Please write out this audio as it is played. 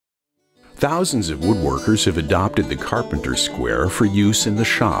Thousands of woodworkers have adopted the Carpenters Square for use in the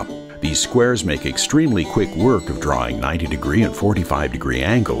shop. These squares make extremely quick work of drawing 90-degree and 45-degree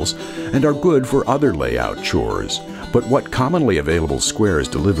angles and are good for other layout chores. But what commonly available squares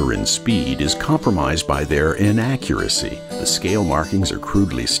deliver in speed is compromised by their inaccuracy. The scale markings are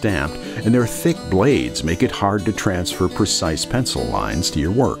crudely stamped, and their thick blades make it hard to transfer precise pencil lines to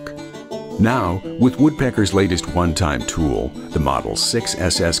your work. Now, with Woodpecker's latest OneTIME tool, the Model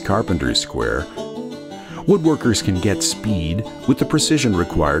 6SS Carpenters Square, woodworkers can get speed with the precision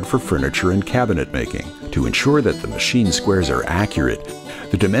required for furniture and cabinet making. To ensure that the machine squares are accurate,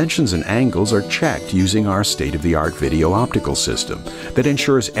 the dimensions and angles are checked using our state-of-the-art video optical system that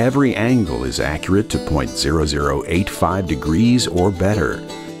ensures every angle is accurate to .0085 degrees or better.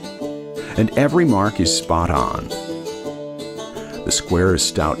 And every mark is spot on. The square's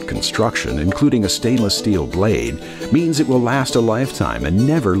stout construction, including a stainless steel blade, means it will last a lifetime and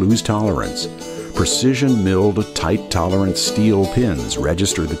never lose tolerance. Precision milled, tight tolerance steel pins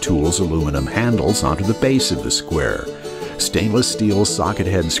register the tool's aluminum handles onto the base of the square. Stainless steel socket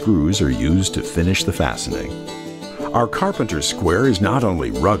head screws are used to finish the fastening. Our Carpenters Square is not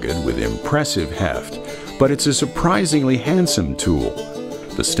only rugged with impressive heft, but it's a surprisingly handsome tool.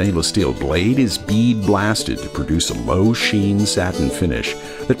 The stainless steel blade is bead blasted to produce a low sheen satin finish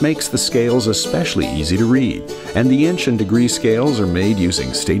that makes the scales especially easy to read, and the inch and degree scales are made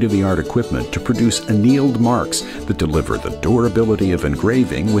using state-of-the-art equipment to produce annealed marks that deliver the durability of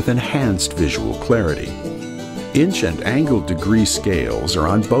engraving with enhanced visual clarity. Inch and angled degree scales are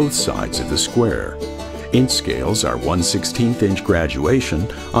on both sides of the square. Inch scales are 1/16 inch graduation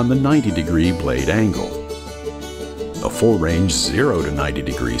on the 90-degree blade angle. A full-range 0 to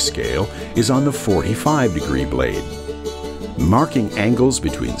 90-degree scale is on the 45-degree blade. Marking angles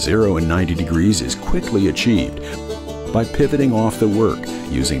between 0 and 90 degrees is quickly achieved by pivoting off the work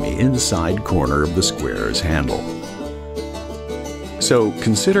using the inside corner of the square's handle. So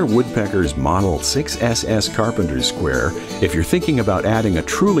consider Woodpecker's Model 6SS Carpenters Square if you're thinking about adding a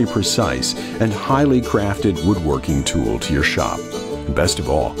truly precise and highly crafted woodworking tool to your shop. And best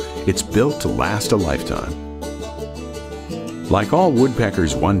of all, it's built to last a lifetime. Like all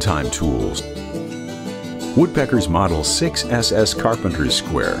Woodpecker's OneTIME tools, Woodpecker's Model 6SS Carpenters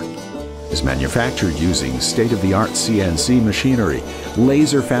Square is manufactured using state-of-the-art CNC machinery,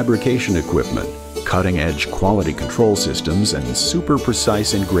 laser fabrication equipment, cutting-edge quality control systems, and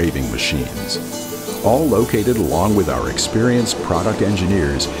super-precise engraving machines, all located along with our experienced product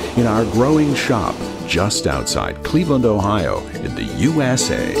engineers in our growing shop just outside Cleveland, Ohio, in the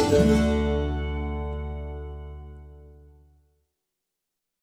USA.